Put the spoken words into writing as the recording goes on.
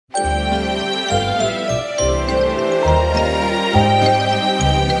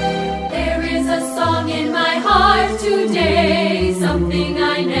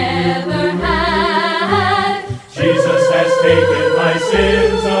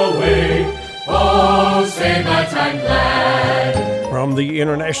away. Oh, say that I'm glad. From the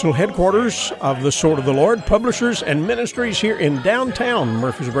international headquarters of the Sword of the Lord, publishers and ministries here in downtown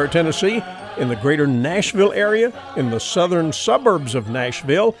Murfreesboro, Tennessee, in the greater Nashville area, in the southern suburbs of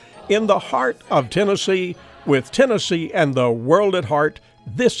Nashville, in the heart of Tennessee, with Tennessee and the world at heart,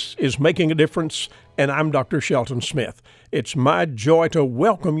 this is Making a Difference, and I'm Dr. Shelton Smith. It's my joy to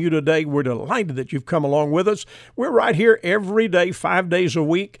welcome you today. We're delighted that you've come along with us. We're right here every day, 5 days a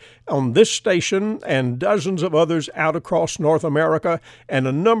week on this station and dozens of others out across North America and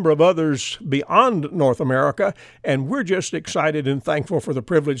a number of others beyond North America. And we're just excited and thankful for the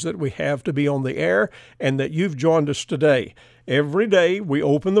privilege that we have to be on the air and that you've joined us today. Every day we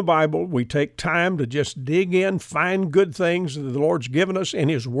open the Bible, we take time to just dig in, find good things that the Lord's given us in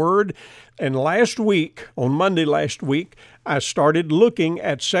His Word. And last week, on Monday last week, I started looking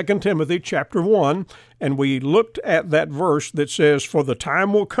at 2 Timothy chapter 1, and we looked at that verse that says, "For the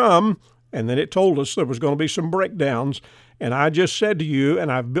time will come," and then it told us there was going to be some breakdowns. And I just said to you,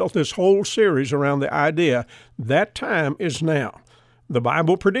 and I've built this whole series around the idea, that time is now. The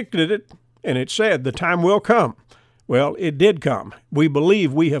Bible predicted it, and it said the time will come. Well, it did come. We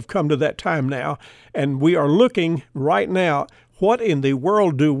believe we have come to that time now, and we are looking right now, what in the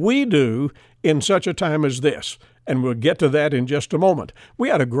world do we do in such a time as this? And we'll get to that in just a moment. We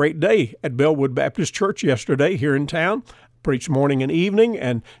had a great day at Bellwood Baptist Church yesterday here in town. Preached morning and evening,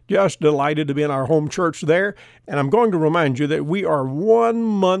 and just delighted to be in our home church there. And I'm going to remind you that we are 1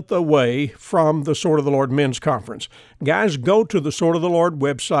 month away from the Sword of the Lord Men's Conference. Guys, go to the Sword of the Lord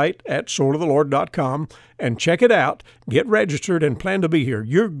website at swordoftheLord.com and check it out. Get registered and plan to be here.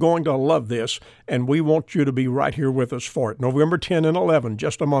 You're going to love this, and we want you to be right here with us for it. November 10 and 11,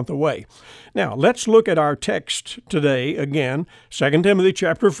 just a month away. Now, let's look at our text today again. 2 Timothy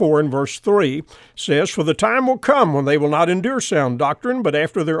chapter 4 and verse 3 says, "For the time will come when they will not endure sound doctrine, but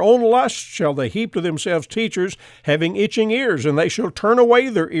after their own lusts shall they heap to themselves teachers, having itching ears, and they shall turn away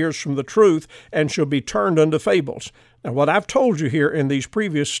their ears from the truth, and shall be turned unto fables." Now, what I've told you here in these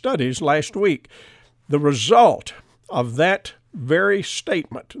previous studies last week, the result of that very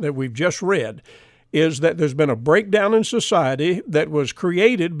statement that we've just read is that there's been a breakdown in society that was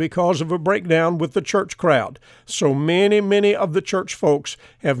created because of a breakdown with the church crowd. So many of the church folks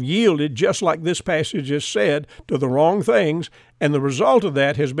have yielded, just like this passage has said, to the wrong things, and the result of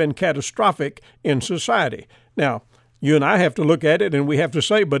that has been catastrophic in society. Now, you and I have to look at it and we have to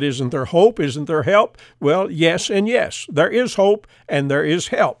say, but isn't there hope? Isn't there help? Well, yes and yes. There is hope and there is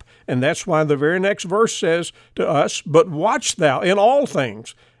help. And that's why the very next verse says to us, "But watch thou in all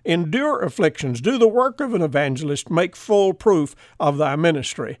things, endure afflictions, do the work of an evangelist, make full proof of thy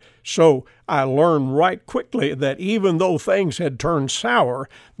ministry." So I learned right quickly that even though things had turned sour,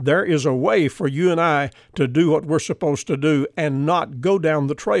 there is a way for you and I to do what we're supposed to do and not go down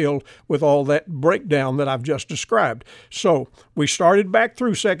the trail with all that breakdown that I've just described. So we started back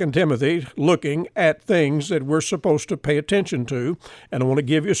through 2 Timothy looking at things that we're supposed to pay attention to, and I want to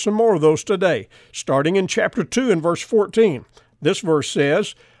give you some more of those today. Starting in chapter 2 and verse 14. This verse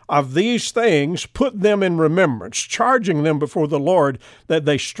says, "Of these things put them in remembrance, charging them before the Lord, that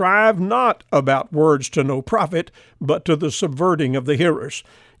they strive not about words to no profit, but to the subverting of the hearers."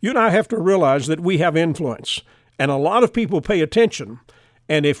 You and I have to realize that we have influence, and a lot of people pay attention,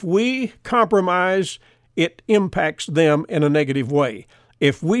 and if we compromise, it impacts them in a negative way.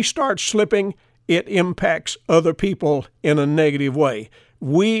 If we start slipping, it impacts other people in a negative way.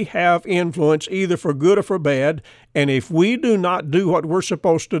 We have influence either for good or for bad, and if we do not do what we're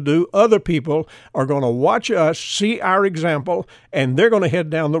supposed to do, other people are going to watch us, see our example, and they're going to head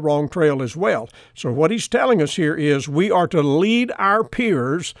down the wrong trail as well. So what he's telling us here is we are to lead our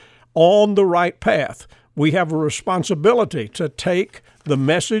peers on the right path. We have a responsibility to take the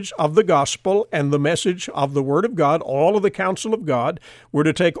message of the gospel and the message of the Word of God, all of the counsel of God. We're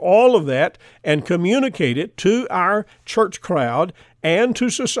to take all of that and communicate it to our church crowd and to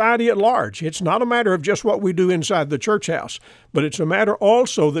society at large. It's not a matter of just what we do inside the church house, but it's a matter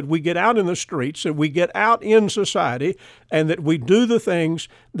also that we get out in the streets, that we get out in society, and that we do the things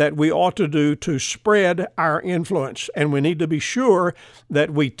that we ought to do to spread our influence. And we need to be sure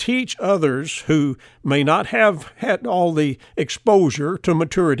that we teach others who may not have had all the exposure to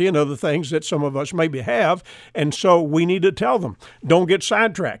maturity and other things that some of us maybe have. And so we need to tell them, don't get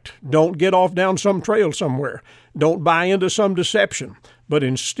sidetracked. Don't get off down some trail somewhere. Don't buy into some deception, but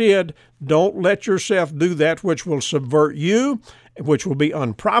instead, don't let yourself do that which will subvert you, which will be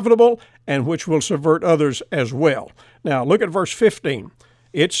unprofitable, and which will subvert others as well. Now, look at verse 15.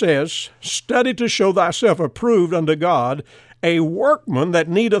 It says, "Study to show thyself approved unto God, a workman that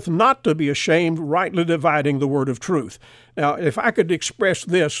needeth not to be ashamed, rightly dividing the word of truth." Now, if I could express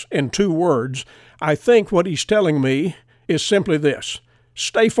this in 2 words, I think what he's telling me is simply this: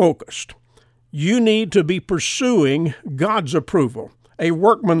 stay focused. You need to be pursuing God's approval, a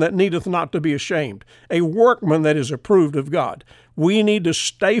workman that needeth not to be ashamed, a workman that is approved of God. We need to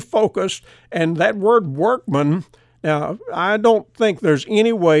stay focused, and that word workman, now, I don't think there's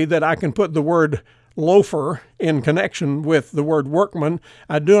any way that I can put the word loafer in connection with the word workman.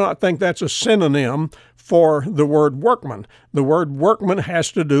 I do not think that's a synonym for the word workman. The word workman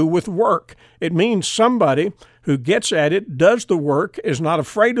has to do with work. It means somebody who gets at it, does the work, is not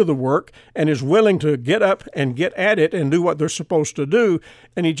afraid of the work, and is willing to get up and get at it and do what they're supposed to do.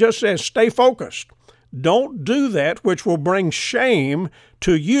 And he just says, stay focused. Don't do that which will bring shame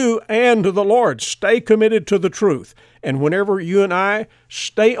to you and to the Lord. Stay committed to the truth. And whenever you and I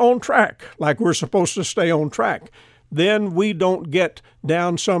stay on track, like we're supposed to stay on track, then we don't get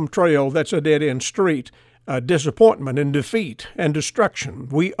down some trail that's a dead-end street, disappointment and defeat and destruction.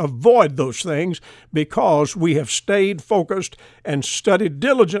 We avoid those things because we have stayed focused and studied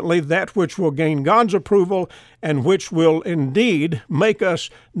diligently that which will gain God's approval and which will indeed make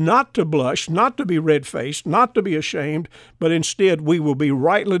us not to blush, not to be red-faced, not to be ashamed, but instead we will be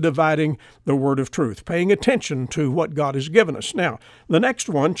rightly dividing the word of truth, paying attention to what God has given us. Now, the next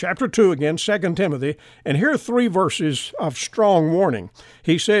one, chapter 2 again, 2 Timothy, and here are 3 verses of strong warning.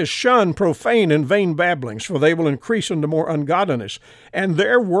 He says, shun profane and vain babblings, for they will increase into more ungodliness, and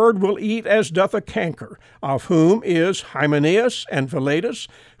their word will eat as doth a canker, of whom is Hymenaeus and Philetus,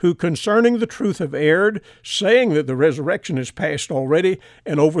 who concerning the truth have erred, saying that the resurrection is past already,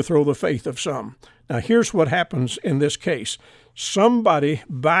 and overthrow the faith of some. Now here's what happens in this case. Somebody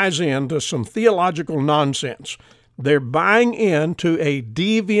buys into some theological nonsense. They're buying into a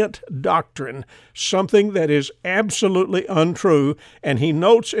deviant doctrine, something that is absolutely untrue. And he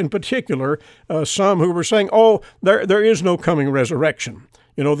notes in particular some who were saying, there is no coming resurrection.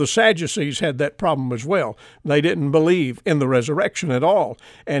 You know, the Sadducees had that problem as well. They didn't believe in the resurrection at all.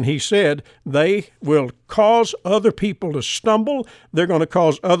 And he said they will cause other people to stumble. They're going to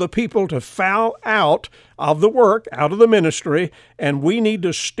cause other people to foul out of the work, out of the ministry, and we need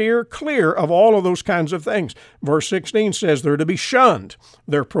to steer clear of all of those kinds of things. Verse 16 says they're to be shunned.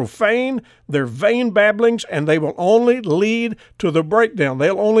 They're profane, they're vain babblings, and they will only lead to the breakdown.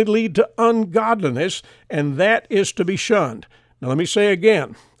 They'll only lead to ungodliness, and that is to be shunned. Now, let me say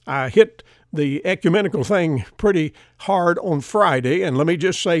again, I hit the ecumenical thing pretty hard on Friday, and let me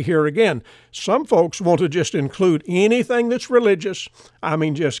just say here again, some folks want to just include anything that's religious. I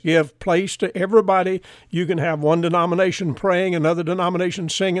mean, just give place to everybody. You can have one denomination praying, another denomination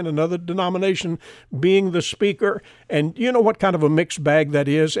singing, another denomination being the speaker, and you know what kind of a mixed bag that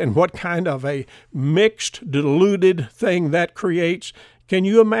is, and what kind of a mixed, diluted thing that creates. Can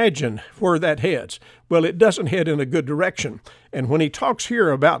you imagine where that heads? Well, it doesn't head in a good direction. And when he talks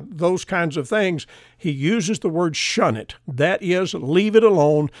here about those kinds of things, he uses the word shun it. That is, leave it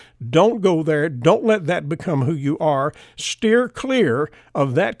alone. Don't go there. Don't let that become who you are. Steer clear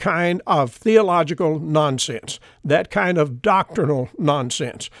of that kind of theological nonsense, that kind of doctrinal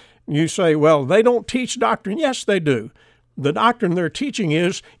nonsense. You say, well, they don't teach doctrine. Yes, they do. The doctrine they're teaching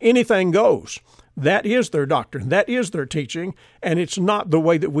is anything goes. That is their doctrine. That is their teaching, and it's not the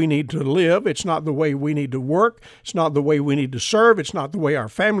way that we need to live. It's not the way we need to work. It's not the way we need to serve. It's not the way our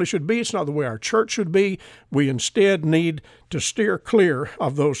family should be. It's not the way our church should be. We instead need to steer clear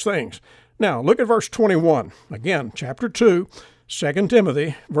of those things. Now, look at verse 21. Again, chapter 2, 2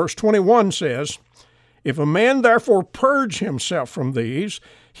 Timothy, verse 21 says, if a man therefore purge himself from these,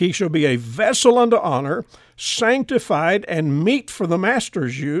 he shall be a vessel unto honor, sanctified and meet for the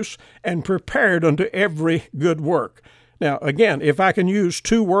master's use, and prepared unto every good work. Now, again, if I can use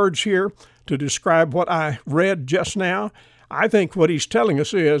 2 words here to describe what I read just now, I think what he's telling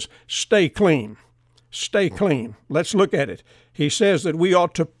us is stay clean. Stay clean. Let's look at it. He says that we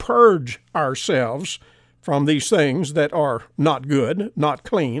ought to purge ourselves from these things that are not good, not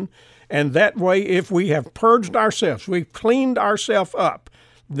clean, and that way, if we have purged ourselves, we've cleaned ourselves up,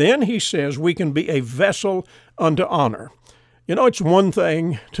 then he says we can be a vessel unto honor. You know, it's one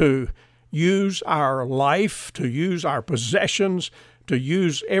thing to use our life, to use our possessions, to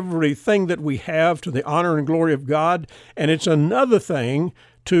use everything that we have to the honor and glory of God, and it's another thing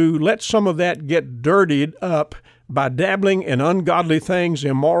to let some of that get dirtied up by dabbling in ungodly things,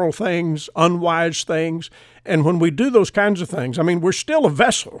 immoral things, unwise things. And when we do those kinds of things, I mean, we're still a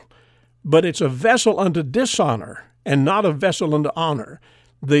vessel, but it's a vessel unto dishonor and not a vessel unto honor.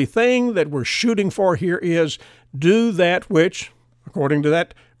 The thing that we're shooting for here is do that which, according to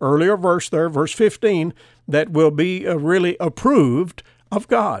that earlier verse there, verse 15, that will be really approved of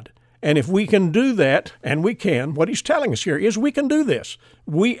God. And if we can do that, and we can, what he's telling us here is we can do this.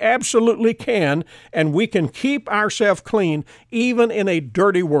 We absolutely can, and we can keep ourselves clean even in a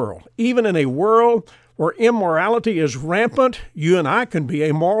dirty world. Even in a world where immorality is rampant, you and I can be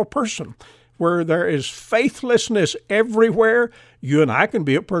a moral person. Where there is faithlessness everywhere, you and I can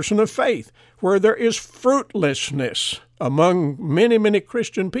be a person of faith. Where there is fruitlessness among many, many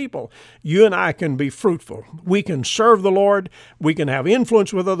Christian people, you and I can be fruitful. We can serve the Lord. We can have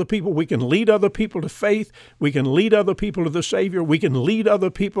influence with other people. We can lead other people to faith. We can lead other people to the Savior. We can lead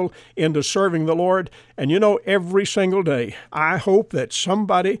other people into serving the Lord. And you know, every single day, I hope that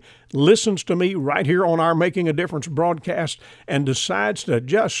somebody listens to me right here on our Making a Difference broadcast and decides to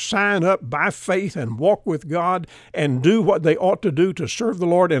just sign up by faith and walk with God and do what they ought to do to serve the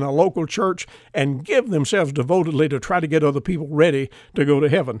Lord in a local church and give themselves devotedly to try to get other people ready to go to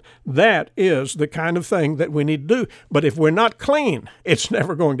heaven. That is the kind of thing that we need to do. But if we're not clean, it's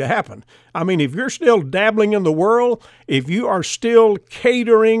never going to happen. I mean, if you're still dabbling in the world, if you are still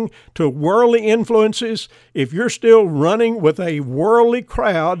catering to worldly influences, if you're still running with a worldly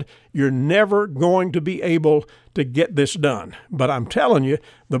crowd, you're never going to be able to get this done. But I'm telling you,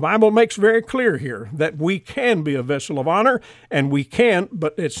 the Bible makes very clear here that we can be a vessel of honor, and we can,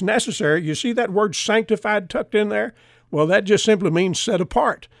 but it's necessary. You see that word sanctified tucked in there? Well, that just simply means set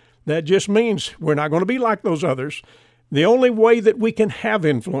apart. That just means we're not going to be like those others. The only way that we can have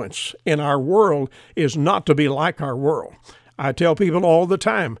influence in our world is not to be like our world. I tell people all the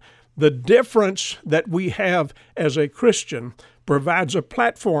time, the difference that we have as a Christian provides a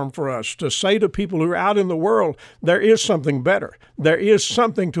platform for us to say to people who are out in the world, there is something better. There is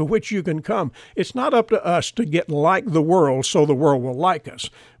something to which you can come. It's not up to us to get like the world so the world will like us,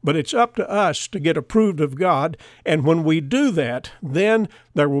 but it's up to us to get approved of God. And when we do that, then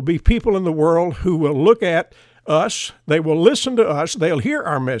there will be people in the world who will look at us, they will listen to us, they'll hear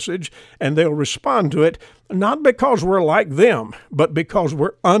our message, and they'll respond to it, not because we're like them, but because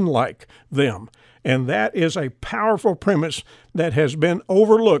we're unlike them. And that is a powerful premise that has been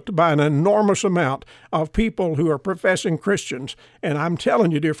overlooked by an enormous amount of people who are professing Christians. And I'm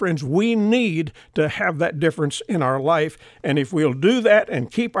telling you, dear friends, we need to have that difference in our life. And if we'll do that and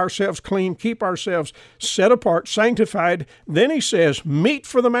keep ourselves clean, keep ourselves set apart, sanctified, then he says, meet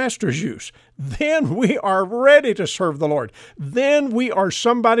for the master's use. Then we are ready to serve the Lord. Then we are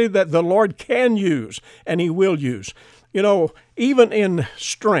somebody that the Lord can use and he will use. You know, even in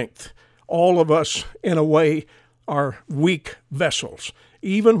strength, all of us, in a way, are weak vessels.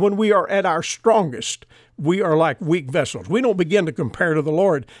 Even when we are at our strongest, we are like weak vessels. We don't begin to compare to the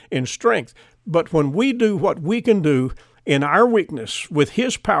Lord in strength, but when we do what we can do in our weakness, with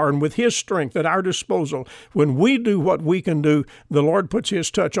his power and with his strength at our disposal, when we do what we can do, the Lord puts his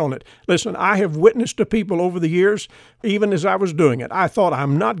touch on it. Listen, I have witnessed to people over the years, even as I was doing it, I thought,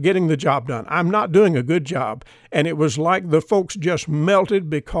 I'm not getting the job done. I'm not doing a good job. And it was like the folks just melted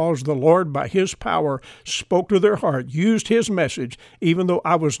because the Lord, by his power, spoke to their heart, used his message, even though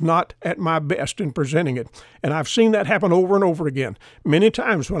I was not at my best in presenting it. And I've seen that happen over and over again. Many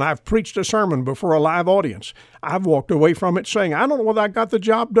times when I've preached a sermon before a live audience, I've walked away from it saying, I don't know whether I got the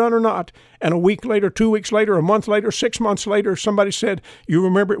job done or not. And a week later, 2 weeks later, a month later, 6 months later, somebody said, you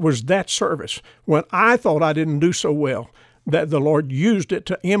remember it was that service when I thought I didn't do so well, that the Lord used it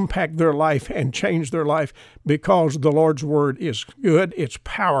to impact their life and change their life, because the Lord's word is good, it's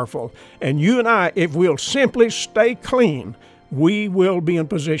powerful. And you and I, if we'll simply stay clean, we will be in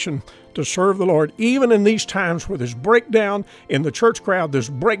position to serve the Lord. Even in these times where there's breakdown in the church crowd,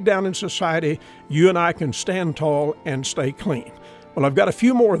 there's breakdown in society, you and I can stand tall and stay clean. Well, I've got a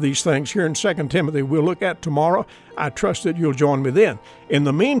few more of these things here in 2 Timothy we'll look at tomorrow. I trust that you'll join me then. In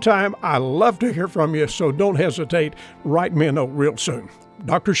the meantime, I love to hear from you, so don't hesitate. Write me a note real soon.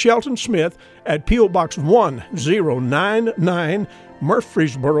 Dr. Shelton Smith at P.O. Box 1099,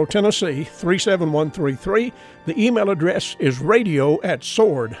 Murfreesboro, Tennessee, 37133. The email address is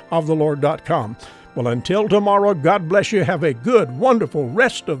radio@swordofthelord.com. Well, until tomorrow, God bless you. Have a good, wonderful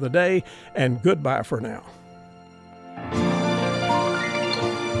rest of the day, and goodbye for now.